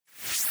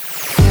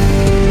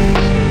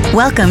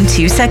Welcome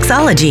to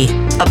Sexology,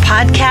 a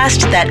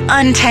podcast that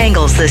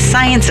untangles the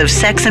science of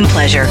sex and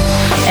pleasure.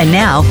 And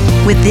now,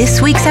 with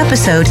this week's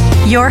episode,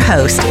 your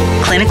host,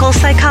 clinical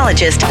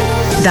psychologist,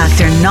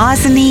 Dr.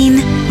 Nazanin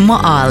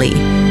Moali.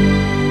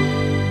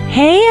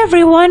 Hey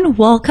everyone,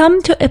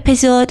 welcome to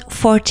episode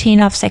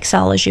 14 of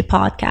Sexology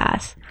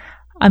Podcast.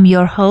 I'm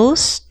your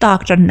host,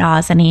 Dr.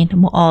 Nazanin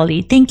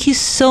Moali. Thank you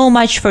so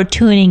much for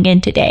tuning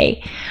in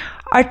today.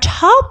 Our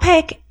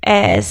topic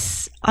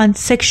is on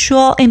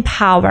sexual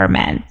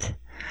empowerment.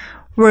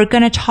 We're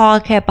going to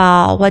talk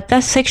about what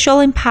does sexual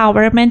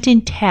empowerment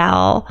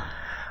entail,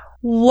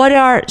 what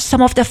are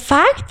some of the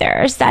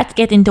factors that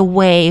get in the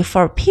way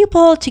for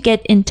people to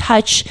get in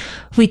touch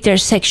with their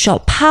sexual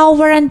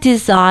power and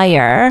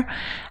desire,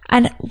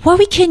 and what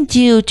we can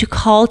do to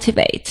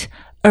cultivate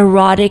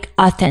erotic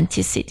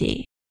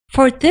authenticity.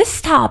 For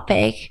this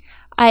topic,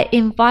 I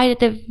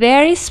invited a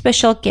very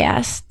special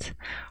guest.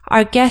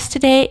 Our guest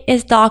today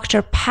is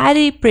Dr.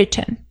 Patty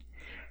Britton.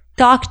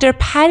 Dr.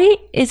 Patty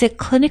is a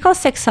clinical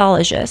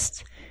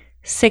sexologist,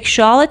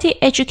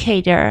 sexuality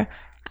educator,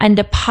 and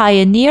a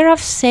pioneer of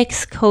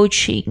sex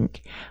coaching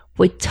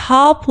with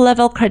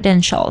top-level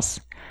credentials.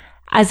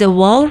 As a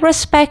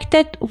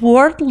well-respected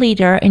world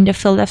leader in the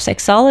field of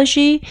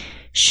sexology,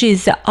 she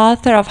is the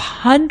author of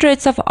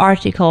hundreds of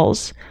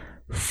articles,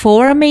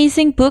 4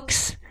 amazing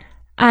books,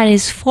 and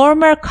is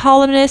former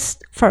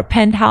columnist for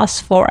Penthouse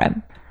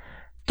Forum.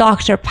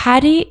 Dr.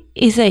 Patty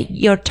is a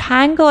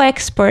Yortango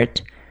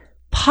expert,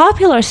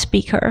 popular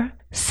speaker,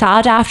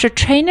 sought-after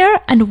trainer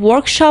and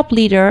workshop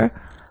leader,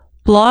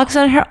 blogs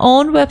on her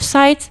own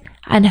website,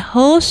 and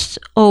hosts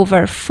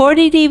over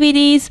 40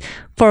 DVDs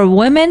for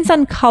women's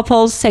and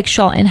couples'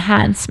 sexual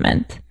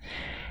enhancement.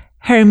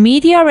 Her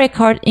media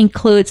record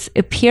includes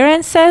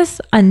appearances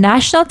on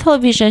national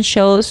television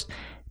shows,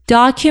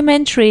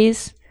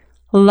 documentaries,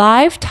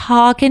 live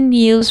talk and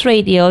news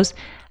radios,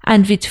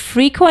 and with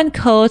frequent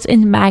quotes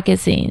in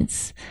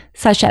magazines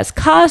such as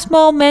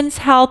Cosmo, Men's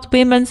Health,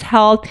 Women's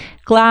Health,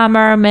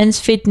 Glamour, Men's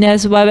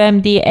Fitness,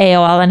 WebMD,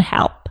 AOL, and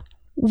Help.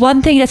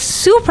 One thing that's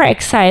super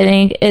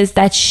exciting is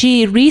that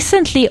she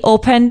recently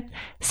opened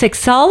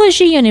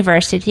Sexology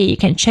University. You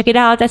can check it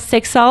out at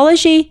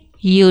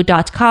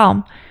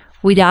sexologyu.com.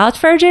 Without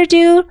further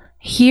ado,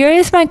 here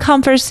is my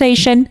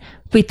conversation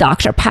with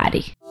Dr.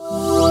 Patty.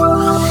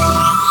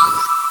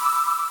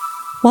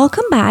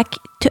 Welcome back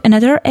to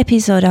another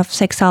episode of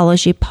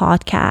Sexology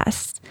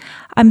Podcast.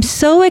 I'm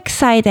so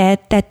excited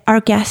that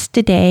our guest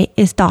today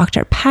is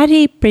Dr.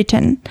 Patty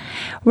Britton.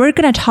 We're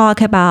going to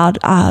talk about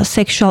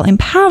sexual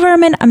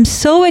empowerment. I'm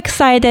so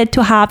excited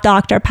to have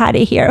Dr.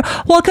 Patty here.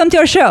 Welcome to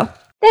our show.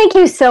 Thank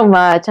you so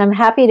much. I'm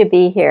happy to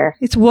be here.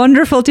 It's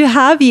wonderful to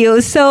have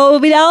you. So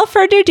without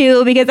further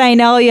ado, because I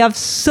know you have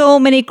so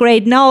many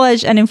great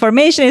knowledge and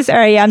information in this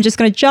area, I'm just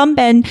going to jump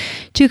in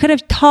to kind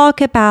of talk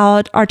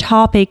about our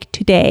topic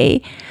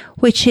today,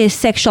 which is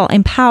sexual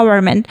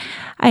empowerment.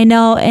 I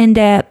know in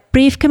the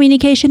brief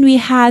communication we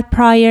had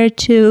prior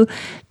to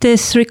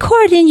this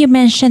recording, you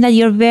mentioned that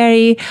you're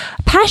very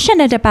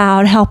passionate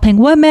about helping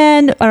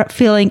women or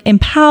feeling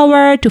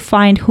empowered to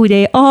find who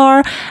they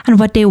are and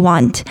what they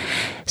want.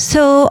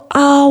 So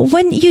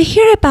when you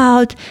hear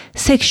about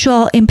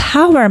sexual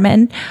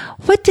empowerment,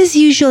 what does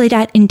usually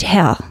that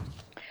entail?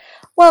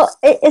 Well,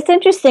 it's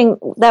interesting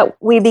that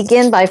we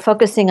begin by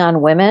focusing on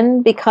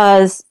women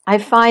because I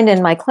find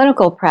in my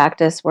clinical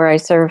practice where I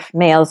serve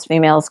males,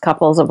 females,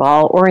 couples of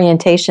all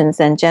orientations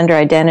and gender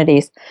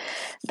identities,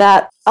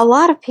 that a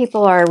lot of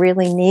people are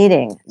really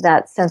needing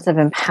that sense of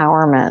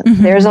empowerment.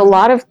 Mm-hmm. There's a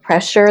lot of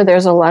pressure,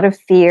 there's a lot of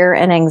fear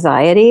and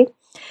anxiety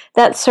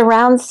that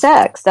surrounds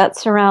sex, that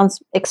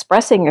surrounds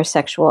expressing your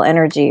sexual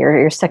energy or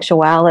your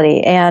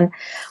sexuality. And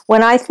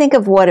when I think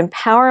of what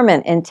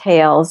empowerment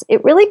entails,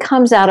 it really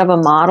comes out of a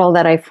model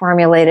that I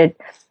formulated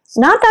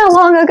not that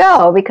long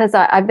ago, because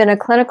I've been a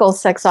clinical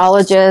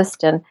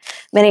sexologist and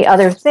many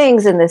other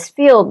things in this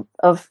field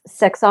of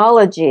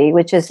sexology,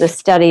 which is the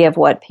study of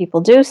what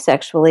people do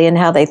sexually and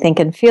how they think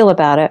and feel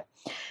about it.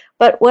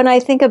 But when I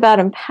think about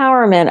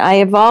empowerment,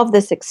 I evolved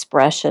this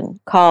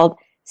expression called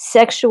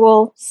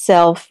sexual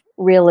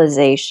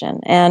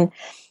self-realization. And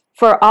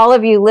for all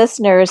of you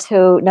listeners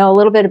who know a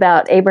little bit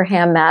about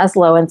Abraham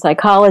Maslow and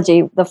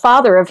psychology, the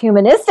father of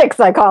humanistic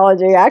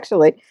psychology,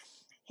 actually,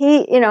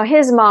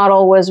 his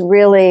model was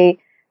really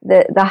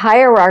the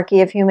hierarchy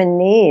of human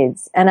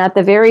needs. And at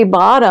the very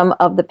bottom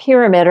of the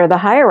pyramid or the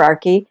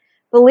hierarchy,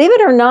 believe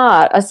it or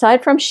not,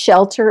 aside from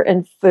shelter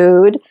and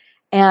food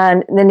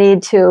and the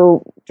need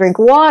to drink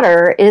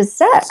water, is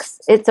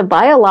sex. It's a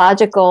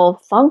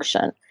biological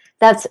function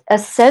that's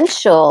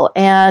essential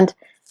and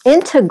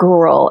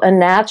integral and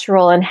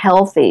natural and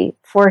healthy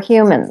for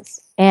humans.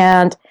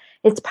 And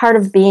it's part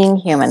of being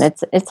human.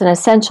 It's an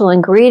essential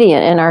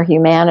ingredient in our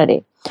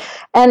humanity.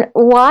 And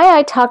why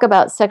I talk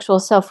about sexual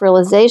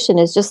self-realization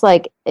is just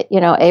like,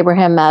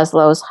 Abraham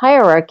Maslow's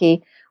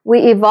hierarchy,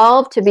 we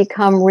evolve to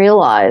become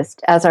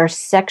realized as our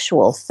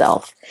sexual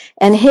self.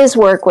 And his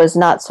work was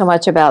not so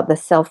much about the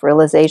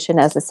self-realization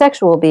as a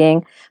sexual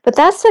being, but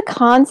that's a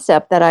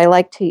concept that I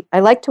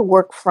like to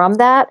work from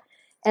that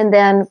and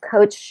then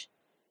coach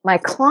my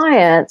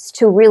clients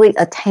to really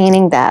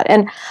attaining that.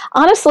 And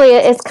honestly,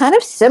 it's kind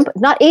of simple,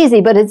 not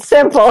easy, but it's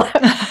simple.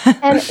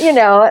 And,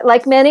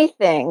 like many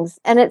things.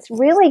 And it's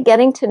really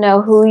getting to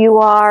know who you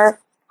are,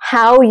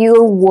 how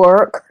you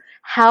work,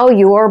 how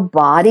your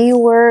body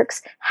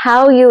works,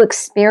 how you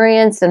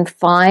experience and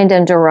find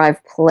and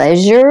derive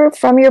pleasure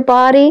from your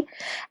body,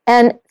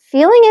 and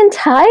feeling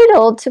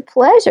entitled to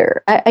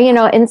pleasure.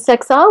 In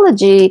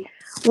sexology,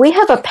 we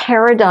have a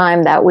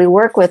paradigm that we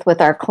work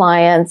with our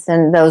clients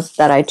and those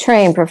that I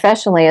train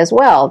professionally as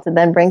well to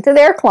then bring to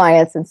their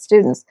clients and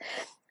students.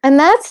 And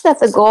that's that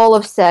the goal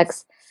of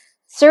sex,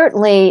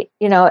 certainly,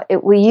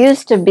 we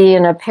used to be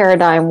in a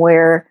paradigm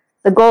where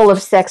the goal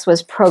of sex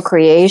was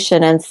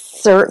procreation, and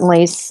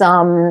certainly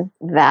some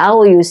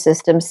value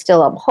systems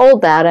still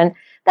uphold that, and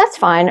that's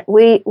fine.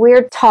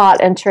 We're taught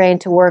and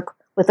trained to work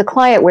with the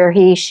client where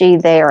he, she,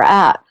 they are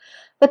at.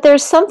 But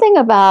there's something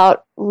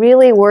about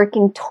really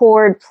working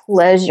toward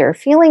pleasure,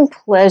 feeling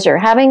pleasure,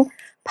 having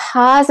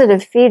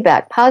positive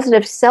feedback,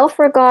 positive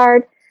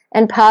self-regard,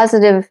 and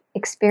positive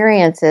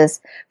experiences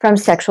from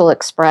sexual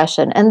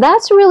expression. And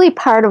that's really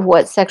part of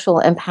what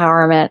sexual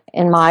empowerment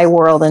in my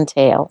world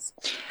entails.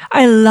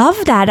 I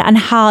love that, and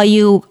how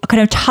you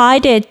kind of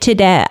tied it to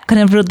the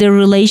kind of the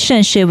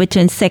relationship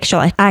between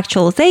sexual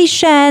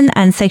actualization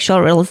and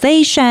sexual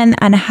realization,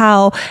 and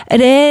how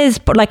it is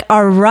like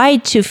our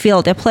right to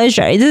feel the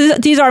pleasure.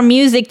 These are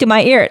music to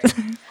my ears.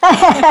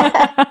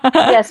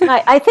 Yes,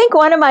 I think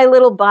one of my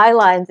little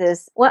bylines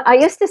is what I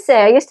used to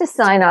say. I used to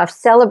sign off,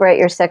 celebrate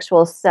your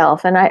sexual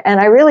self, and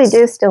I really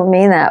do still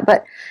mean that.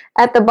 But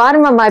at the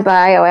bottom of my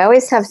bio, I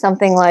always have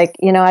something like,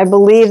 I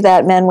believe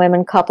that men,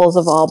 women, couples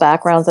of all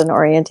backgrounds and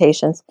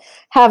orientations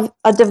have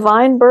a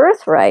divine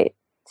birthright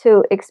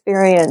to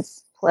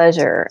experience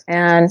pleasure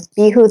and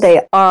be who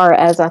they are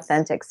as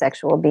authentic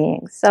sexual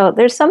beings. So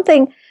there's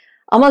something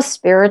almost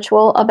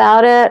spiritual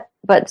about it,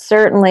 but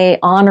certainly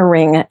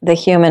honoring the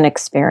human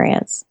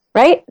experience,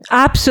 right?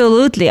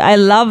 Absolutely. I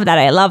love that.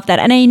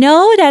 And I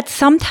know that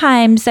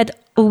sometimes that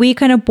we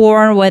kind of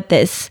born with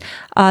this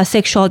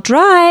sexual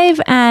drive,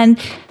 and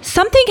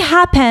something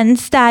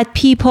happens that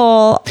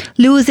people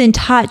lose in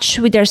touch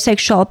with their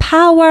sexual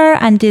power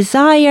and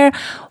desire.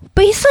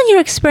 Based on your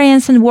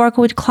experience and work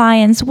with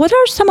clients, what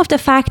are some of the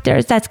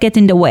factors that get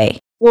in the way?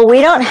 Well,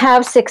 we don't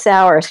have 6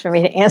 hours for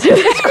me to answer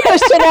this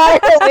question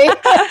adequately.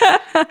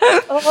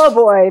 Oh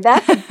boy,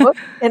 that's a book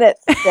in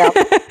itself.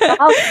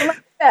 I'll do my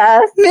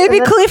best. Maybe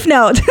Cliff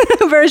Note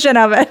version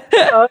of it.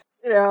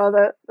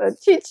 The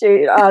cheat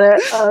sheet on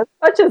it as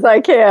much as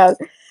I can.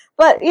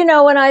 But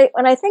when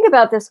I think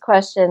about this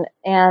question,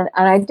 and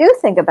I do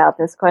think about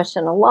this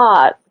question a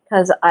lot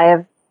because I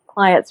have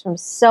clients from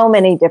so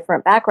many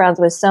different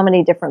backgrounds with so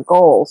many different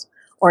goals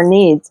or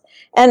needs.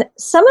 And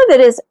some of it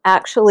is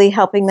actually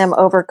helping them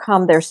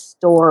overcome their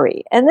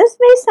story. And this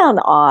may sound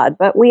odd,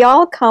 but we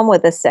all come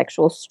with a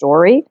sexual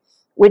story,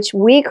 which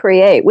we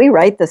create. We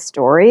write the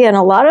story. And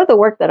a lot of the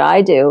work that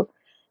I do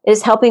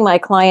is helping my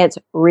clients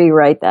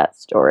rewrite that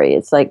story.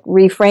 It's like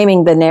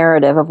reframing the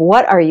narrative of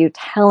what are you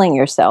telling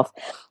yourself.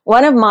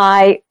 One of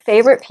my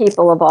favorite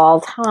people of all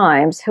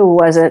times, who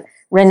was a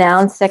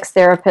renowned sex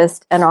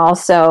therapist and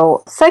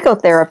also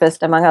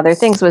psychotherapist, among other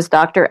things, was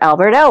Dr.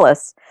 Albert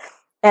Ellis.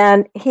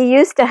 And he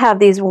used to have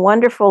these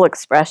wonderful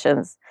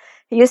expressions.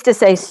 He used to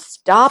say,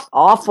 "Stop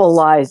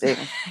awfulizing."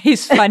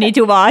 He's funny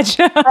to watch.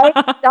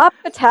 Stop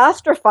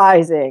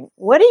catastrophizing.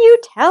 What are you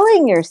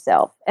telling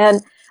yourself?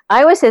 And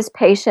I was his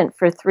patient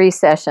for 3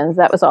 sessions.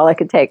 That was all I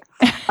could take.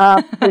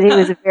 Because he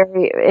was a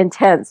very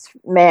intense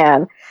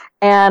man.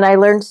 And I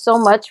learned so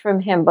much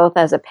from him, both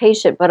as a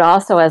patient, but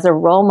also as a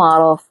role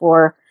model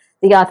for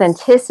the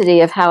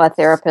authenticity of how a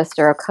therapist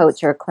or a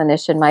coach or a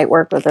clinician might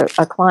work with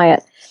a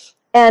client.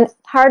 And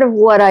part of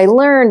what I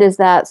learned is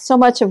that so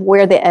much of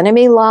where the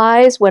enemy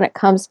lies when it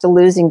comes to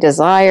losing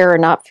desire or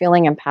not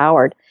feeling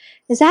empowered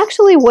is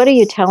actually, what are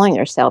you telling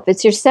yourself?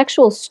 It's your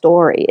sexual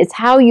story. It's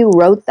how you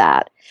wrote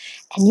that.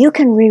 And you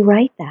can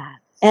rewrite that.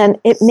 And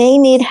it may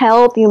need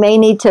help. You may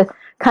need to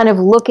kind of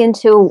look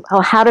into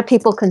how do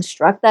people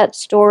construct that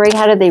story?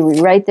 How do they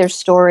rewrite their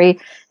story?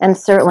 And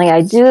certainly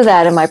I do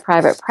that in my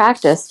private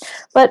practice.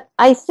 But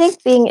I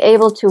think being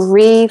able to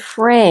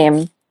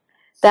reframe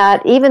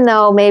that, even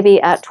though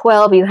maybe at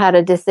 12 you had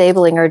a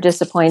disabling or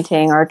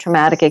disappointing or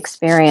traumatic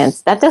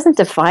experience, that doesn't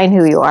define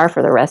who you are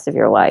for the rest of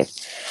your life.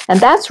 And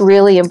that's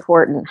really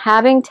important.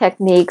 Having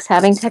techniques,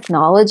 having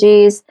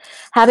technologies,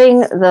 having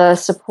the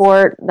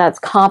support that's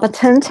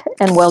competent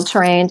and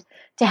well-trained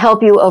to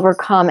help you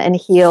overcome and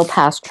heal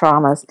past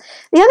traumas.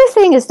 The other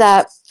thing is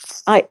that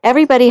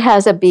everybody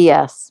has a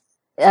BS.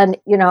 And,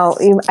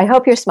 I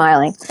hope you're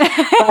smiling. But,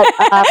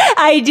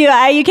 I do.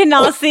 You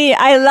cannot see.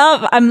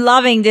 I'm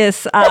loving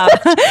this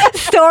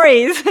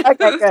stories.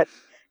 Okay, good.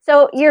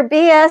 So your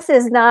BS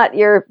is not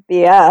your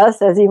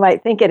BS, as you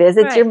might think it is.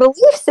 It's your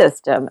belief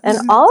system. And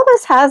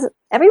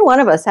every one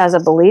of us has a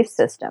belief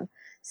system.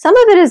 Some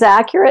of it is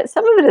accurate.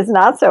 Some of it is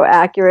not so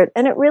accurate.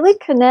 And it really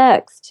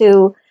connects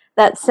to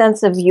that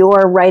sense of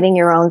your writing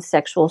your own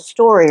sexual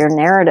story or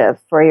narrative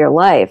for your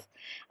life.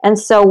 And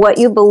so what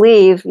you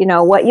believe,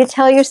 what you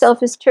tell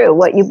yourself is true.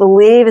 What you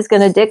believe is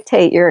going to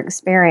dictate your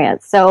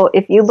experience. So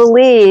if you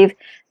believe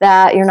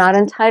that you're not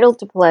entitled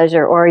to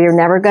pleasure, or you're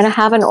never going to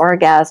have an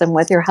orgasm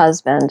with your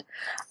husband,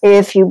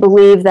 if you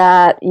believe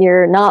that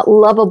you're not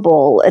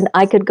lovable, and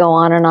I could go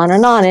on and on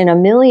and on in a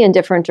million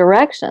different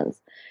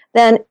directions,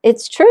 then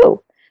it's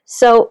true.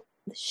 So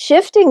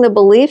shifting the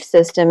belief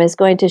system is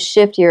going to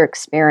shift your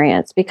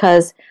experience,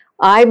 because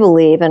I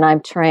believe, and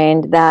I'm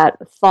trained, that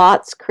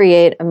thoughts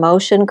create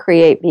emotion,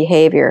 create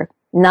behavior.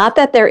 Not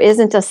that there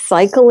isn't a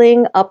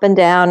cycling up and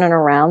down and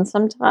around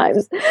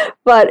sometimes,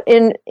 but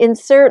in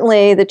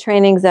certainly the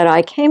trainings that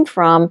I came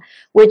from,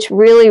 which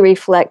really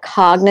reflect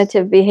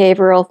cognitive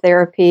behavioral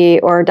therapy,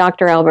 or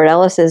Dr. Albert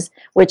Ellis's,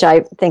 which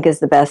I think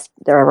is the best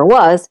there ever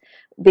was,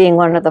 being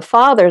one of the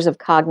fathers of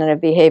cognitive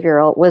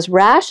behavioral, was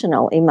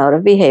rational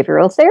emotive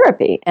behavioral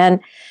therapy.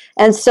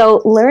 And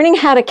so learning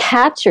how to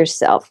catch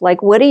yourself,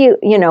 like what are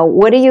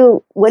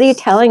you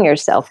telling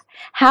yourself?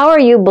 How are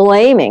you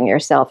blaming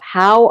yourself?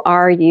 How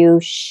are you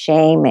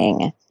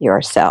shaming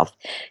yourself?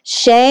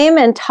 Shame,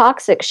 and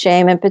toxic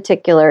shame in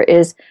particular,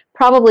 is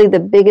probably the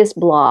biggest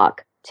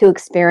block to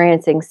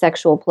experiencing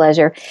sexual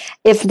pleasure,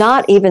 if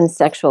not even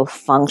sexual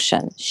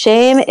function.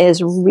 Shame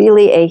is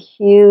really a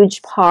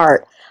huge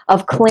part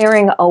of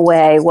clearing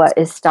away what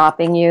is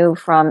stopping you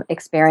from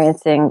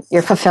experiencing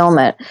your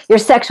fulfillment, your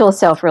sexual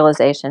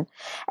self-realization.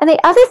 And the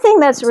other thing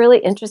that's really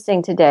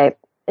interesting today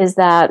is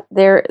that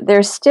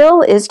there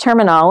still is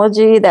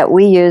terminology that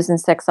we use in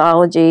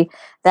sexology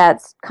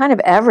that's kind of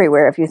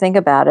everywhere if you think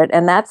about it,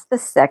 and that's the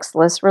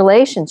sexless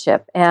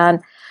relationship.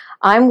 And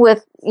I'm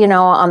with,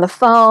 on the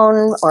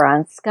phone or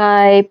on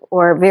Skype,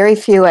 or very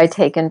few I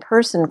take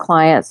in-person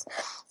clients,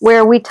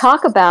 where we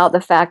talk about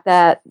the fact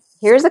that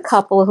here's a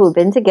couple who've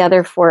been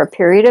together for a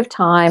period of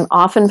time,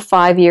 often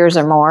 5 years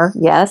or more.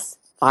 Yes,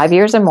 5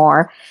 years or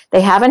more.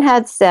 They haven't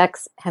had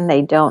sex and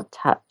they don't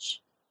touch.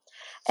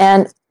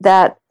 And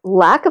that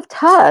lack of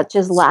touch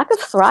is lack of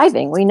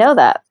thriving. We know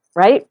that,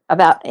 right?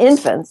 About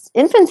infants.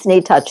 Infants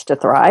need touch to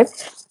thrive.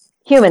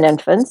 Human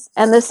infants,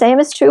 and the same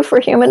is true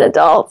for human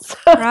adults.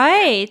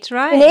 Right.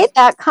 We need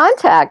that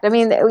contact. I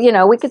mean,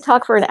 we could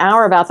talk for an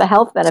hour about the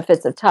health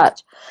benefits of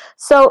touch.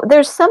 So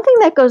there's something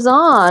that goes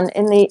on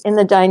in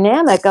the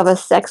dynamic of a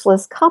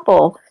sexless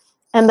couple,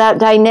 and that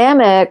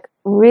dynamic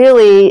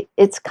really,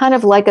 it's kind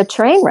of like a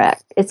train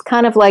wreck. It's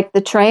kind of like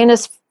the train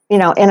is,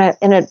 in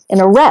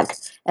a wreck,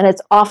 and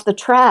it's off the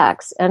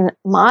tracks. And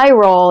my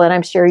role, and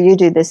I'm sure you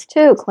do this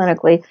too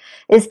clinically,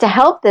 is to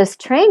help this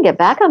train get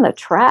back on the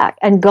track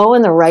and go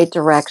in the right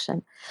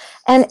direction.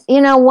 And,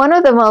 one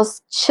of the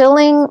most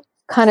chilling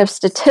kind of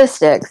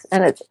statistics,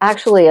 and it's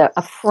actually a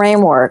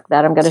framework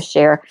that I'm going to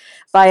share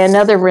by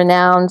another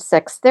renowned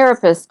sex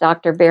therapist,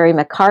 Dr. Barry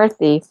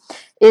McCarthy,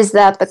 is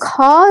that the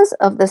cause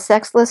of the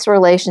sexless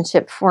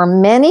relationship for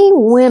many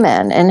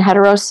women in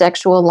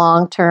heterosexual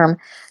long-term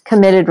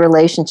committed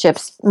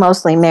relationships,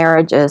 mostly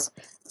marriages,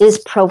 is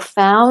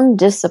profound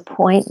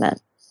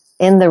disappointment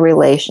in the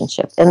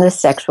relationship, in the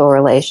sexual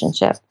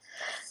relationship.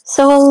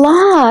 So a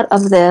lot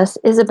of this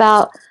is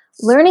about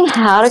learning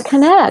how to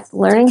connect,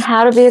 learning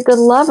how to be a good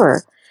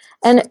lover,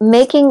 and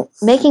making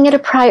it a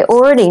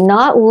priority,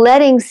 not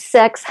letting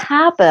sex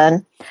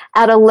happen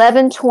at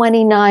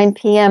 11:29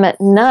 p.m. at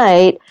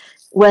night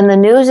when the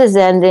news is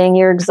ending,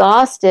 you're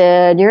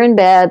exhausted, you're in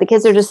bed, the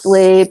kids are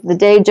asleep, the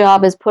day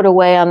job is put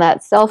away on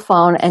that cell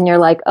phone, and you're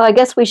like, oh, I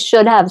guess we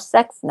should have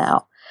sex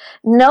now.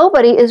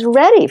 Nobody is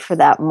ready for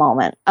that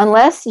moment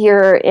unless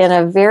you're in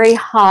a very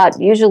hot,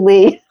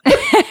 usually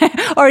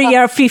or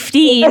you're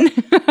 15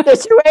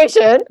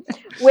 situation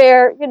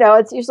where,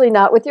 it's usually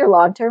not with your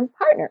long-term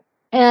partner.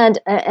 And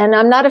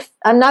I'm not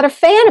a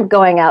fan of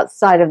going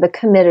outside of the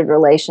committed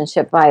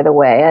relationship, by the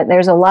way. And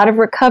there's a lot of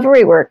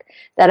recovery work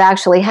that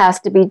actually has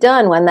to be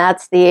done when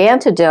that's the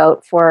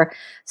antidote for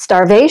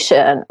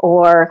starvation,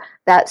 or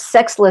that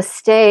sexless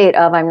state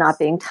of I'm not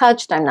being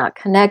touched, I'm not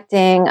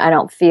connecting, I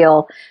don't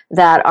feel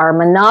that our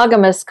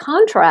monogamous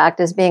contract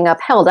is being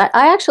upheld. I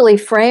actually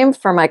frame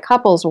for my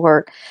couples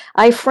work,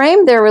 I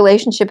frame their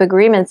relationship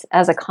agreements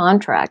as a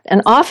contract.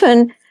 And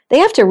often they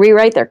have to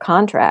rewrite their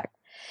contract.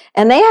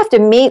 And they have to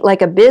meet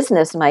like a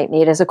business might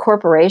meet, as a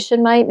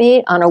corporation might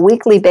meet, on a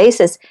weekly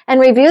basis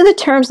and review the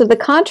terms of the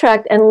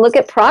contract and look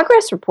at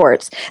progress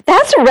reports.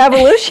 That's a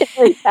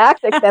revolutionary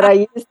tactic that I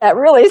use that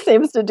really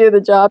seems to do the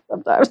job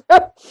sometimes.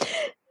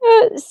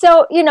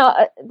 So,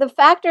 the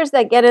factors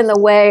that get in the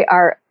way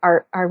are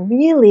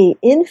really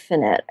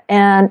infinite.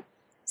 And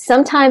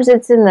sometimes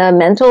it's in the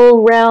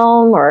mental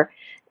realm or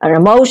an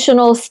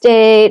emotional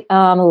state.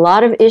 A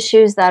lot of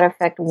issues that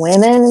affect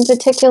women in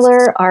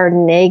particular are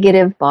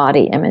negative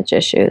body image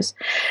issues.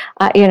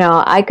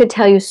 I could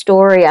tell you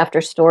story after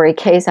story,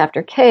 case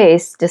after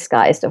case,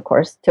 disguised, of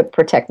course, to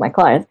protect my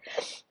clients,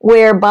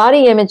 where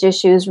body image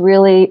issues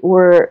really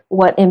were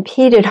what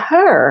impeded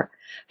her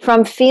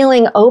from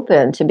feeling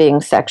open to being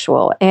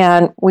sexual.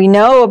 And we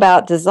know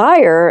about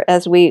desire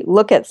as we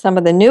look at some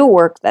of the new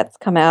work that's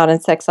come out in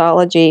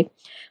sexology,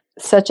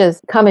 such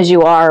as Come As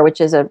You Are,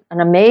 which is an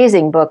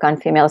amazing book on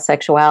female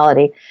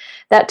sexuality,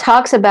 that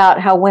talks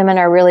about how women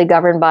are really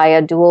governed by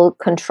a dual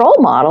control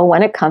model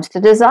when it comes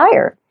to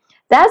desire.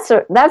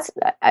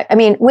 I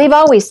mean, we've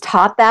always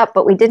taught that,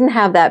 but we didn't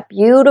have that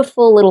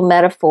beautiful little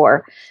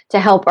metaphor to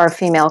help our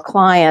female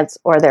clients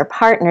or their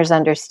partners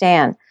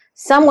understand.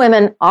 Some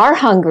women are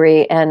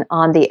hungry and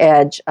on the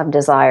edge of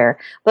desire,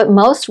 but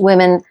most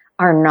women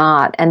are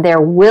not, and they're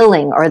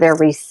willing or they're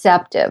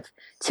receptive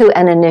to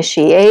an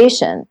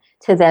initiation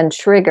to then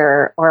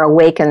trigger or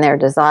awaken their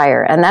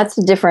desire. And that's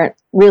a different,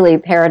 really,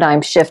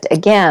 paradigm shift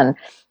again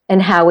in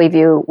how we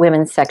view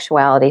women's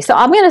sexuality. So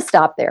I'm going to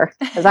stop there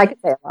because I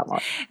could say a lot more.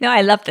 No,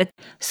 I loved it.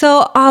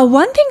 So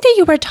one thing that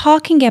you were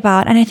talking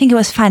about, and I think it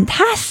was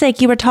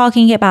fantastic, you were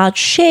talking about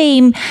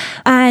shame,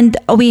 and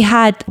we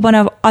had one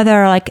of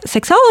other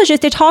sexologists,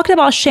 they talked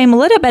about shame a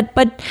little bit,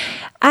 but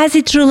as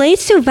it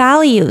relates to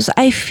values,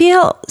 I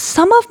feel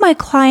some of my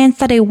clients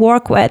that I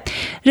work with,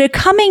 they're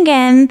coming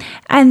in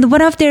and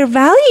one of their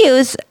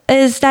values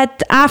is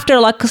that after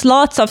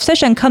lots of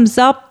session comes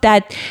up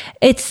that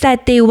it's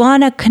that they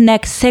want to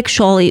connect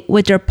sexually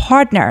with their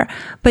partner,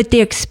 but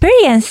they're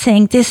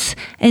experiencing this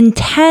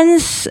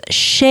intense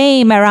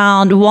shame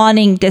around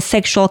wanting the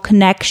sexual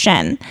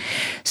connection.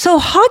 So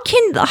how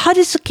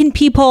can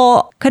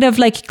people kind of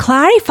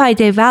clarify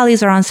their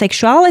values around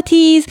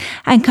sexualities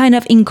and kind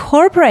of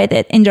incorporate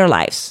it in their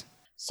lives?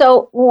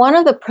 So one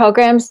of the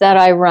programs that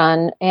I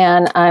run,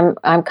 and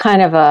I'm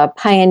kind of a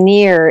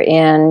pioneer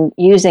in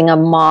using a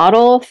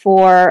model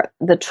for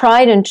the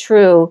tried and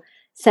true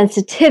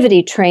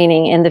sensitivity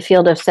training in the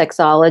field of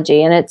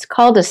sexology, and it's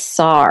called a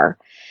SAR,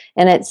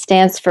 and it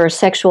stands for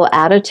Sexual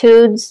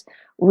Attitudes,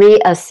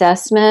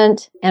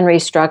 Reassessment, and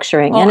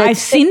Restructuring. Oh, and I've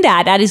seen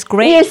that. That is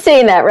great. You've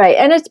seen that, right.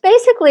 And it's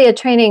basically a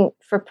training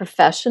for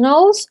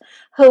professionals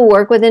who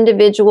work with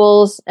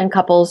individuals and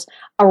couples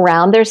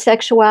around their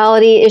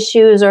sexuality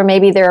issues, or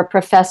maybe they're a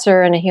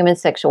professor in a human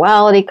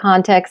sexuality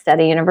context at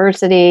a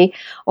university,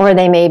 or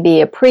they may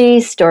be a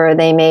priest, or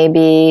they may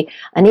be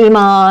an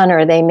imam,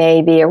 or they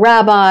may be a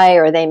rabbi,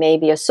 or they may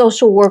be a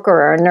social worker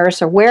or a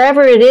nurse, or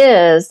wherever it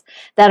is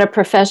that a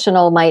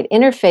professional might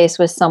interface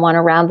with someone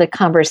around the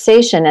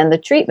conversation and the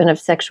treatment of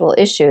sexual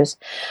issues.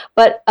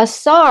 But a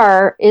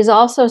SAR is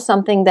also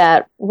something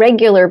that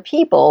regular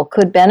people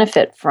could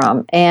benefit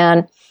from.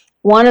 And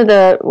one of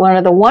the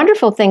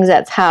wonderful things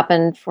that's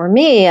happened for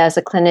me as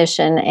a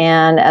clinician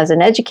and as an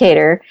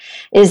educator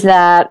is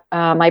that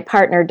my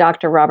partner,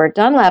 Dr. Robert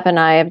Dunlap, and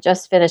I have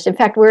just finished. In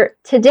fact, we're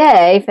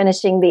today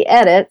finishing the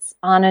edits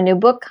on a new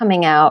book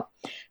coming out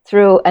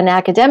through an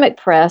academic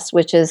press,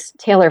 which is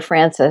Taylor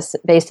Francis,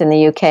 based in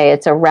the UK.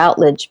 It's a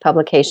Routledge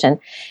publication,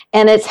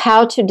 and it's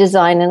How to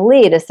Design and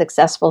Lead a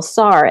Successful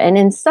SAR. And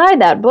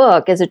inside that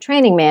book is a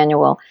training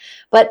manual.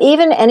 But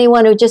even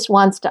anyone who just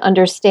wants to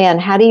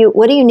understand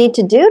what do you need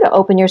to do to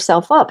open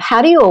yourself up?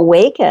 How do you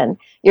awaken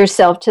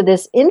yourself to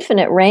this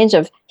infinite range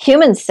of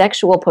human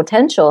sexual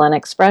potential and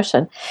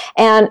expression?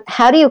 And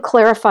how do you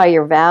clarify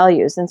your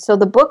values? And so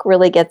the book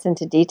really gets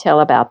into detail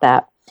about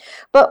that.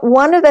 But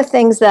one of the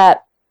things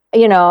that,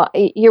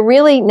 you're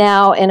really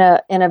now in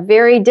a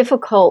very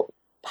difficult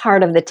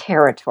part of the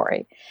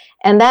territory.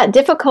 And that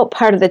difficult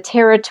part of the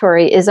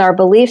territory is our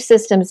belief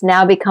systems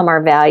now become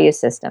our value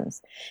systems.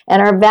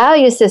 And our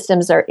value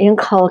systems are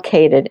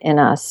inculcated in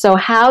us. So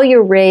how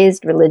you're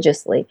raised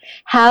religiously,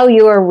 how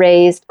you are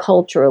raised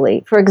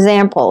culturally. For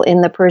example,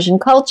 in the Persian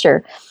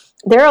culture,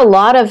 there are a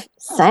lot of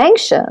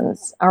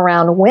sanctions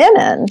around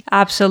women.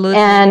 Absolutely.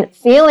 And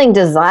feeling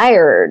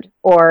desired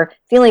or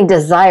feeling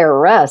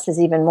desirous is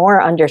even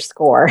more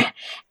underscore.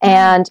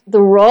 And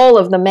the role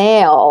of the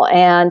male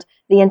and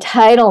the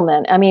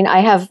entitlement. I mean,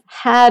 I've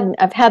had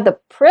the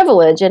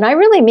privilege, and I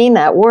really mean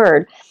that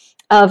word,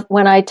 of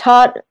when I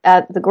taught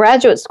at the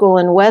graduate school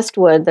in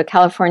Westwood, the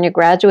California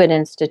Graduate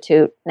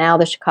Institute, now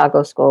the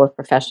Chicago School of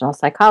Professional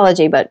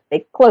Psychology, but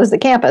they closed the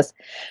campus.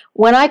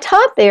 When I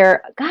taught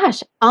there,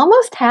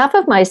 almost half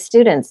of my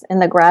students in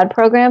the grad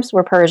programs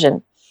were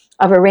Persian,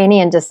 of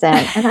Iranian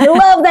descent. And I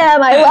love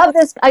them.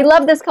 I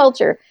love this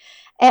culture.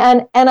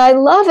 And I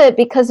love it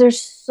because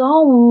there's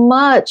so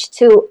much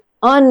to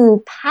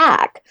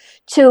unpack,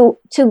 to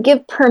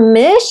give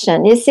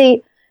permission. You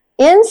see,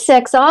 in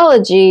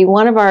sexology,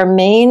 one of our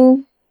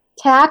main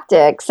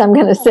tactics, I'm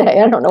going to say,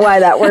 I don't know why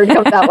that word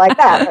comes out like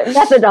that, but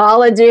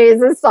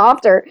methodologies is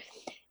softer,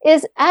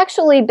 is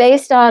actually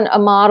based on a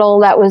model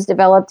that was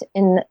developed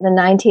in the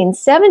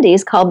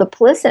 1970s called the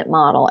Plicent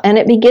model. And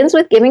it begins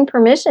with giving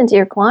permission to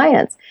your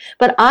clients.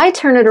 But I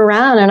turn it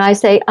around and I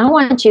say, I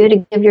want you to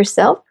give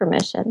yourself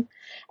permission.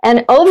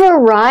 And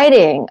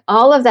overriding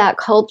all of that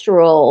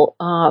cultural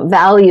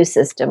value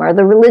system or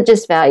the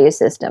religious value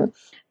system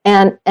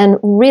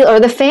or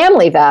the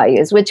family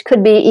values, which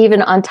could be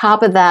even on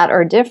top of that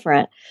or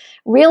different,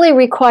 really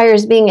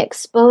requires being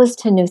exposed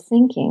to new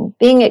thinking,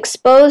 being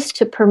exposed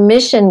to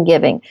permission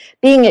giving,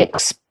 being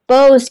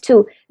exposed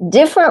to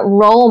different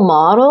role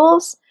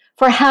models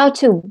for how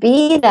to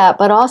be that,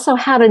 but also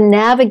how to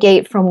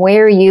navigate from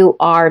where you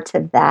are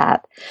to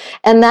that.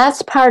 And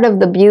that's part of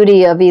the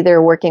beauty of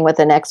either working with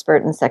an expert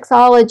in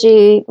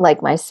sexology,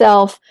 like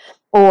myself,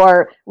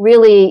 or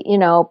really,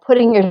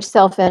 putting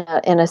yourself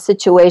in a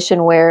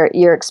situation where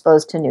you're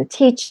exposed to new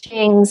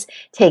teachings,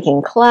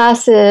 taking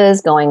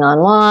classes, going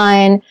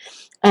online.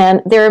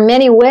 And there are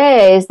many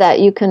ways that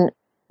you can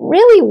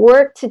really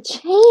work to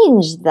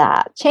change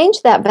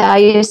that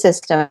value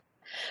system.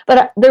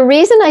 But the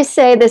reason I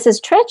say this is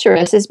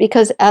treacherous is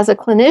because as a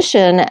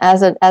clinician,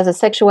 as a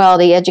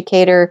sexuality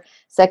educator,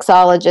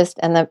 sexologist,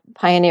 and the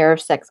pioneer of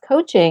sex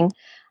coaching,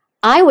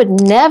 I would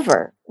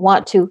never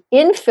want to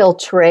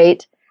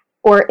infiltrate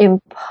or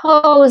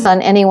impose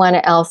on anyone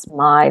else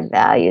my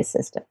value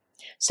system.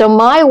 So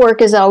my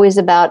work is always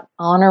about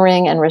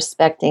honoring and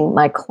respecting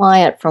my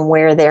client from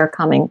where they're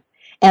coming,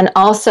 and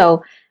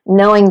also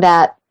knowing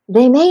that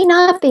they may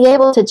not be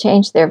able to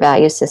change their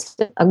value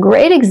system. A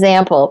great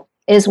example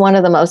is one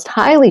of the most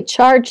highly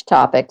charged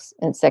topics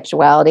in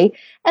sexuality,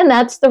 and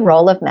that's the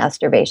role of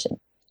masturbation.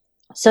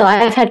 So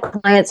I've had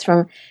clients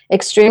from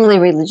extremely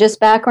religious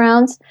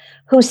backgrounds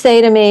who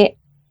say to me,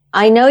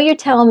 I know you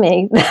tell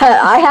me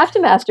that I have to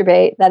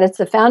masturbate, that it's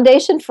the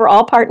foundation for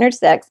all partnered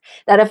sex,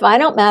 that if I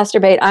don't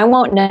masturbate, I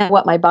won't know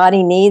what my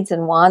body needs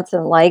and wants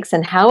and likes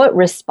and how it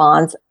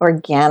responds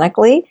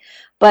organically.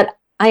 But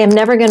I am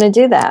never going to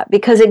do that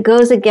because it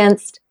goes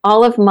against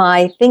all of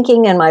my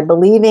thinking and my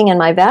believing and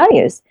my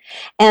values.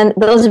 And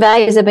those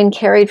values have been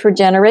carried for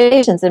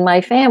generations in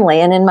my family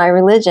and in my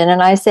religion.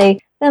 And I say,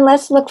 then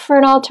let's look for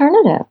an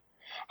alternative.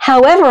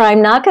 However,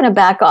 I'm not going to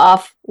back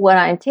off what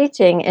I'm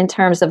teaching in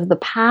terms of the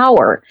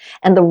power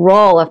and the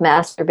role of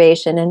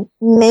masturbation. And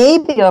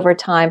maybe over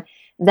time,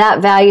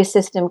 that value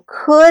system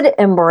could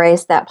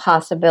embrace that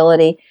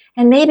possibility,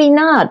 and maybe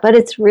not, but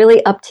it's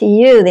really up to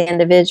you, the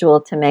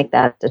individual, to make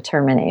that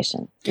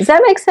determination. Does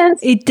that make sense?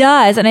 It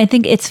does. And I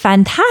think it's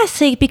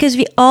fantastic because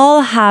we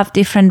all have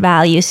different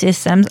value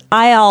systems.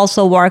 I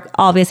also work,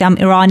 obviously, I'm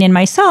Iranian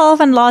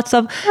myself, and lots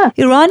of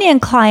Iranian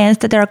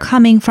clients that are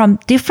coming from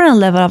different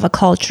level of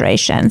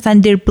acculturations,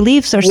 and their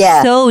beliefs are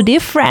so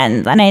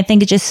different. And I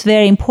think it's just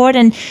very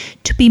important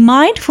to be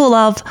mindful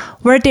of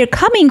where they're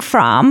coming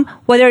from,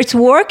 whether it's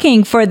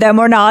working for them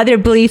or not, their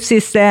belief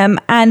system,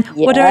 and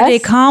what are they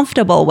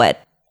comfortable with.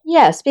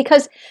 Yes,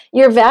 because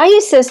your value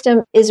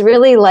system is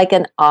really like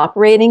an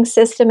operating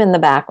system in the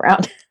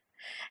background.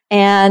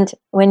 And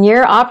when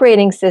your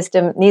operating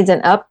system needs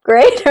an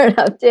upgrade or an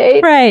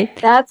update, right,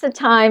 that's a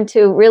time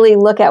to really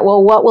look at,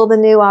 well, what will the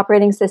new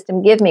operating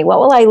system give me? What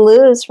will I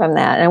lose from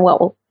that? And what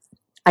will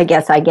I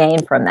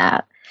gain from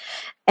that?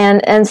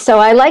 And so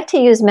I like to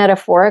use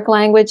metaphoric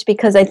language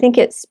because I think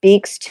it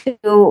speaks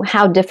to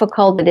how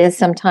difficult it is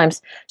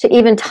sometimes to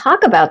even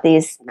talk about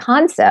these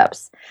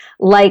concepts,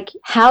 like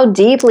how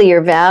deeply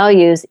your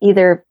values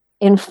either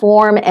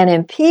inform and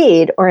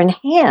impede or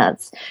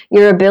enhance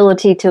your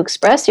ability to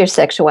express your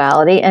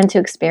sexuality and to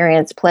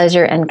experience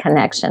pleasure and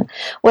connection.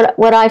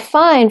 What I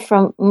find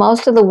from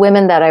most of the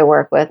women that I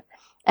work with,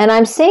 and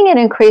I'm seeing it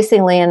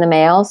increasingly in the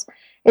males,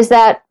 is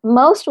that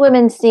most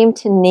women seem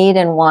to need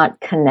and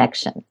want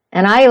connection.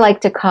 And I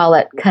like to call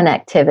it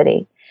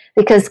connectivity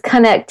because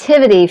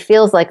connectivity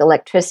feels like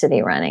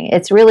electricity running.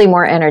 It's really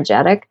more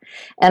energetic.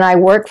 And I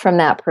work from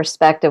that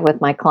perspective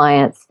with my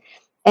clients.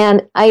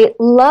 And I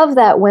love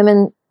that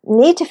women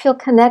need to feel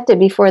connected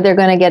before they're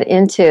going to get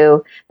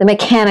into the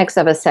mechanics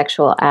of a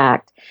sexual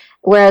act.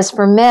 Whereas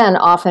for men,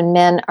 often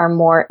men are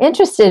more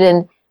interested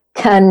in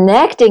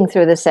connecting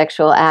through the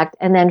sexual act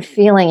and then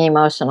feeling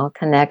emotional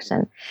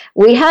connection.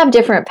 We have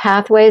different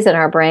pathways in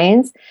our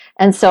brains,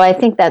 and so I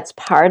think that's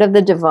part of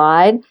the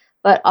divide.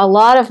 But a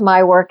lot of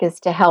my work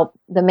is to help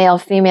the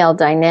male-female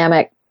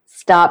dynamic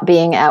stop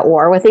being at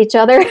war with each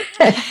other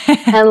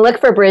and look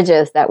for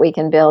bridges that we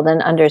can build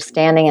in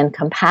understanding and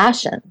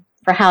compassion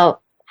for how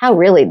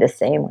really the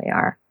same we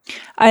are.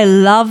 I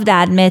love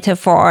that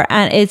metaphor.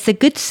 And it's a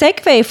good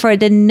segue for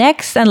the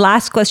next and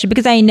last question,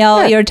 because I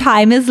know your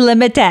time is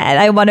limited.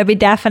 I want to be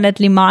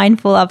definitely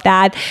mindful of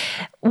that.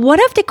 One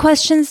of the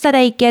questions that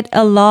I get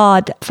a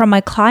lot from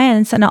my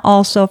clients and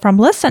also from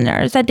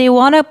listeners, that they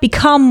want to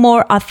become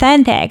more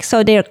authentic.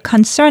 So they're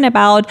concerned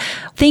about,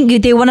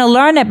 they want to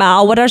learn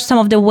about what are some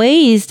of the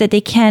ways that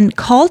they can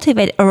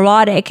cultivate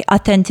erotic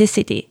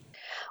authenticity.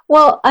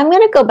 Well, I'm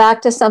going to go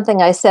back to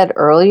something I said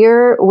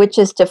earlier, which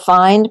is to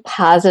find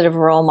positive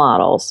role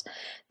models.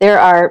 There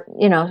are,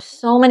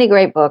 so many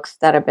great books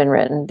that have been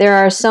written. There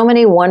are so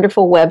many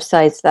wonderful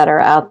websites that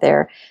are out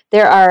there.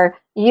 There are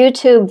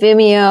YouTube,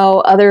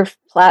 Vimeo, other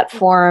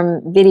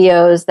platform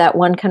videos that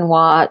one can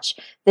watch.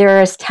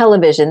 There is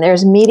television.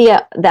 There's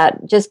media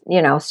that just,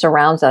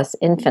 surrounds us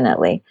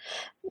infinitely.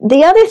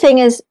 The other thing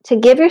is to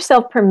give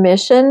yourself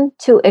permission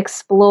to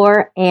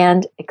explore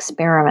and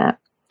experiment.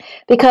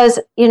 Because,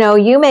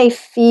 you may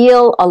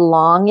feel a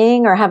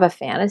longing or have a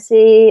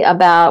fantasy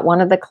about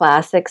one of the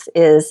classics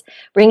is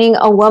bringing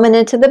a woman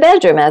into the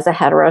bedroom as a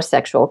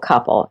heterosexual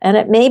couple. And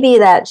it may be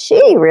that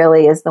she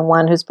really is the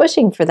one who's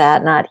pushing for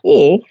that, not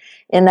he,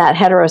 in that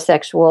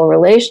heterosexual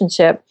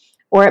relationship.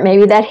 Or it may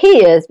be that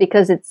he is,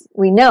 because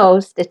we know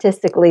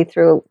statistically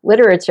through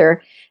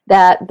literature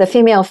that the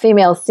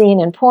female-female scene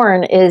in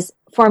porn is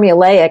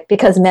formulaic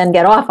because men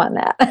get off on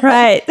that.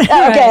 Right.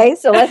 Okay,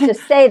 so let's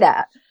just say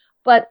that.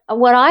 But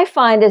what I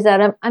find is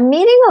that I'm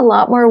meeting a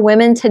lot more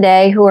women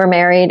today who are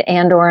married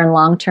and or in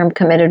long-term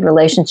committed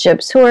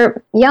relationships who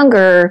are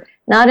younger,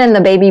 not in the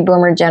baby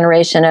boomer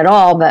generation at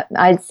all, but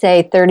I'd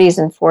say 30s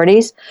and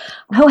 40s,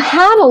 who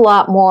have a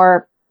lot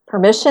more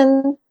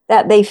permission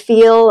that they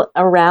feel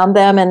around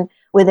them and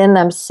within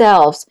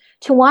themselves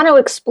to want to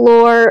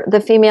explore the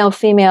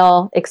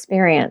female-female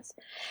experience.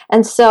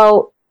 And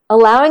so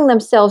allowing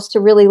themselves to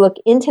really look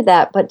into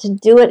that, but to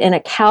do it in a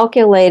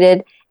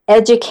calculated,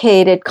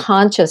 educated,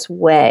 conscious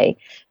way.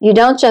 You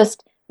don't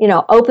just,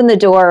 open the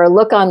door or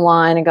look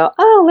online and go,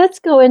 oh, let's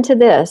go into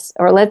this,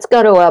 or let's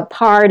go to a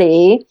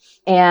party,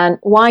 and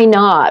why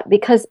not?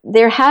 Because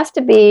there has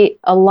to be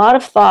a lot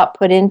of thought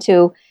put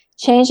into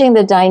changing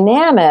the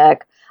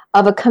dynamic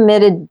of a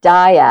committed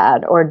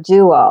dyad or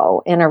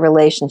duo in a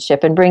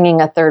relationship and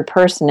bringing a third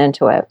person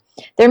into it.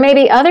 There may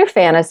be other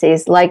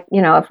fantasies, like,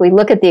 if we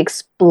look at the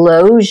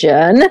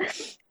explosion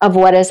of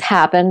what has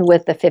happened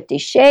with the 50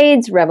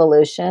 Shades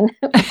revolution.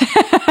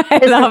 I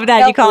love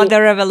that you call it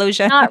the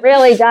revolution. Not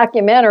really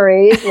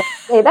documentaries,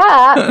 let's say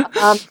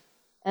that,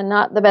 and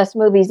not the best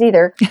movies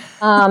either,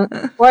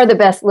 or the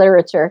best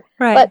literature.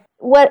 Right. But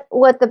what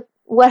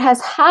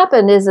has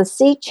happened is a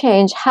sea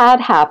change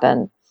had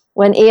happened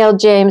when E.L.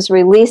 James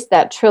released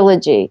that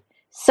trilogy.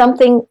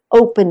 Something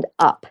opened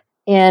up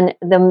in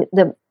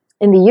the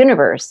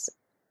universe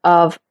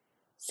of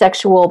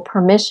sexual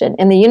permission,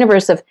 in the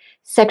universe of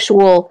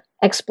sexual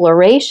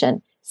exploration,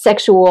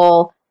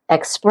 sexual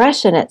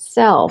expression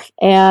itself.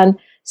 And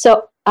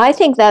so I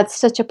think that's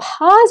such a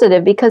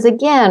positive because,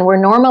 again,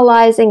 we're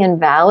normalizing and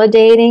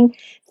validating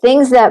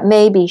things that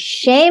may be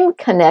shame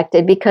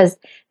connected because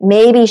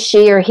maybe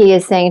she or he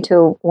is saying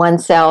to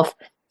oneself,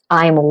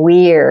 I'm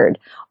weird,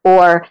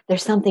 or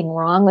there's something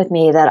wrong with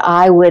me that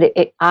I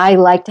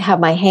like to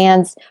have my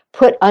hands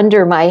put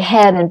under my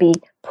head and be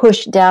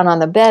pushed down on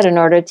the bed in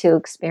order to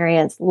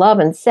experience love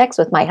and sex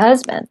with my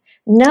husband.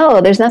 No,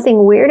 there's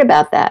nothing weird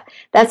about that.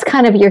 That's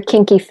kind of your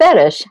kinky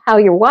fetish, how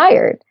you're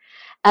wired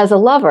as a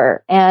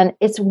lover. And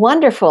it's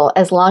wonderful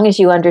as long as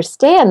you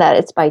understand that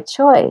it's by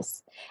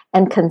choice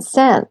and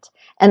consent,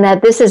 and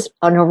that this is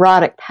a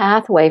neurotic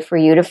pathway for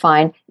you to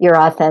find your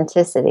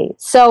authenticity.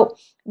 So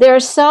there are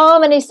so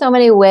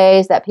many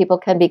ways that people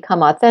can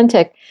become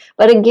authentic.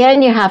 But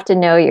again, you have to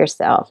know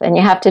yourself, and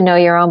you have to know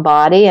your own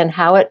body and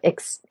how it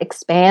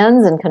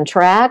expands and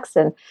contracts,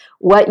 and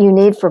what you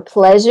need for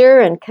pleasure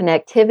and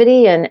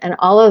connectivity and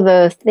all of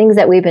the things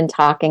that we've been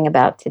talking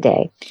about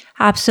today.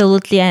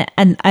 Absolutely.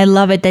 And I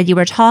love it that you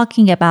were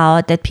talking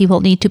about that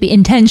people need to be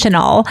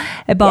intentional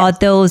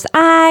about those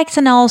acts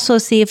and also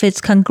see if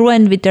it's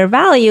congruent with their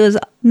values,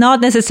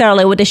 not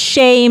necessarily with the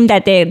shame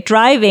that they're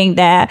driving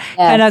the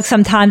kind of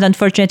sometimes,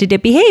 unfortunately, the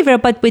behavior,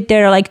 but with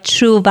their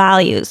true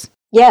values.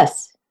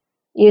 Yes,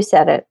 you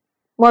said it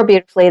more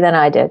beautifully than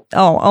I did.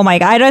 Oh my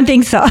God, I don't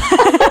think so.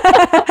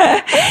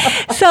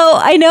 So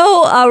I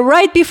know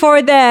right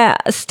before the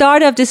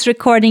start of this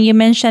recording, you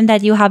mentioned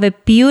that you have a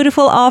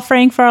beautiful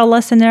offering for our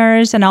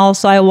listeners. And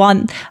also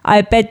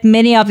I bet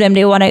many of them,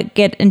 they want to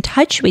get in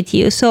touch with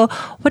you. So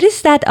what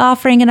is that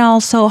offering? And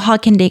also how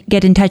can they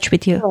get in touch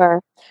with you?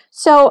 Sure.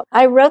 So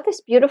I wrote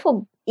this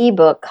beautiful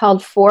ebook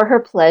called For Her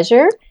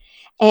Pleasure.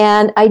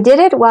 And I did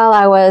it while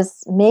I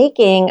was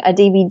making a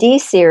DVD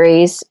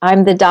series.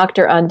 I'm the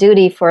doctor on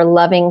duty for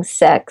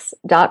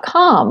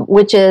lovingsex.com,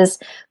 which is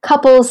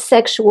couples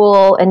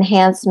sexual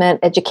enhancement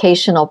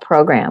educational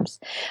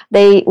programs.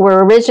 They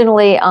were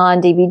originally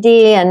on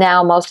DVD, and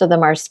now most of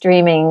them are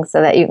streaming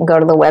so that you can go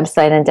to the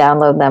website and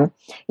download them.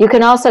 You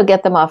can also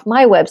get them off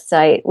my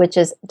website, which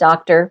is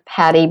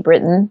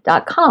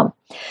drpattybritton.com.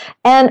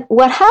 And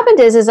what happened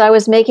is I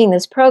was making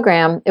this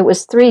program. It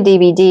was 3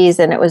 DVDs,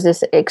 and it was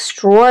this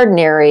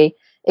extraordinary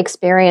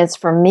experience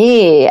for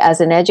me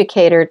as an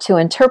educator to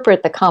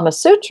interpret the Kama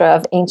Sutra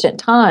of ancient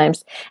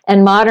times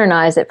and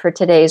modernize it for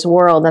today's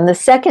world. And the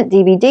second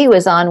DVD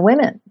was on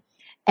women.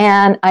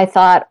 And I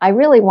thought, I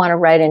really want to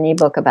write an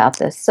ebook about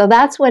this. So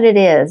that's what it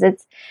is.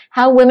 It's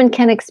how women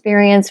can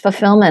experience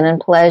fulfillment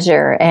and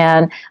pleasure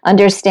and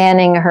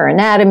understanding her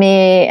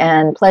anatomy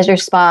and pleasure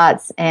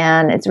spots.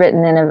 And it's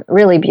written in a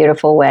really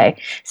beautiful way.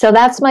 So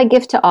that's my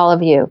gift to all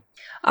of you.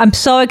 I'm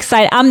so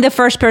excited. I'm the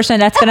first person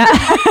that's going to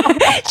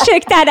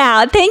check that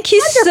out. Thank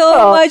you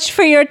so much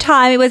for your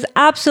time. It was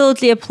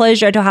absolutely a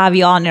pleasure to have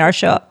you on our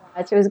show.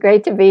 It was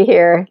great to be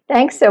here.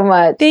 Thanks so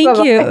much.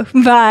 Thank you.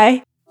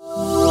 Bye.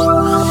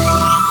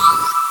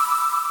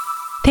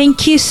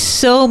 Thank you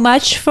so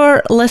much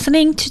for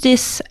listening to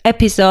this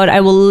episode.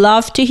 I would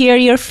love to hear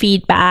your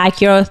feedback,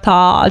 your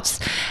thoughts,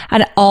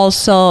 and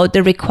also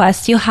the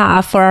requests you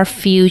have for our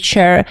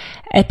future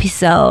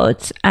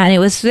episodes. And it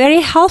was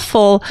very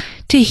helpful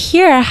to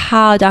hear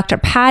how Dr.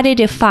 Patty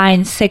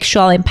defines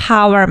sexual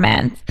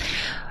empowerment.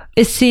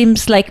 It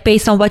seems like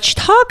based on what you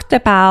talked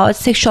about,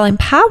 sexual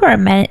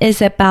empowerment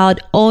is about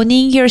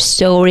owning your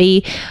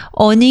story,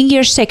 owning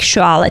your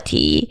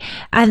sexuality,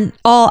 and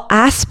all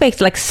aspects,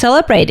 like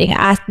celebrating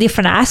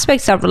different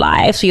aspects of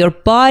life, so your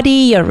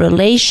body, your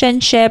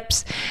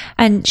relationships.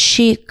 And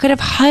she could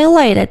have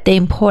highlighted the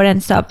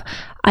importance of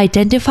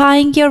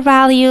identifying your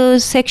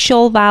values,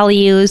 sexual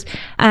values,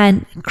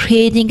 and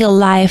creating a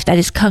life that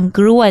is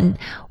congruent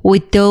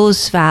with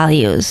those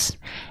values.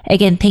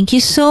 Again, thank you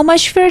so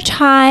much for your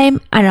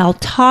time, and I'll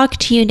talk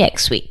to you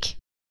next week.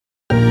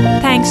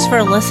 Thanks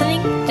for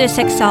listening to the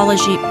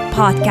Sexology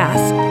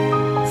Podcast.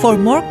 For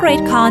more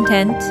great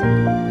content,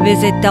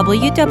 visit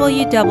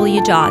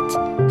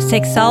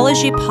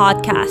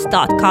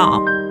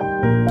www.sexologypodcast.com.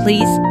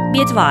 Please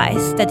be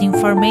advised that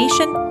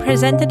information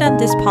presented on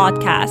this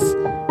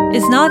podcast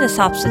is not a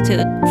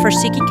substitute for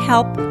seeking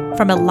help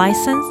from a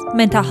licensed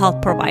mental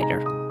health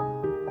provider.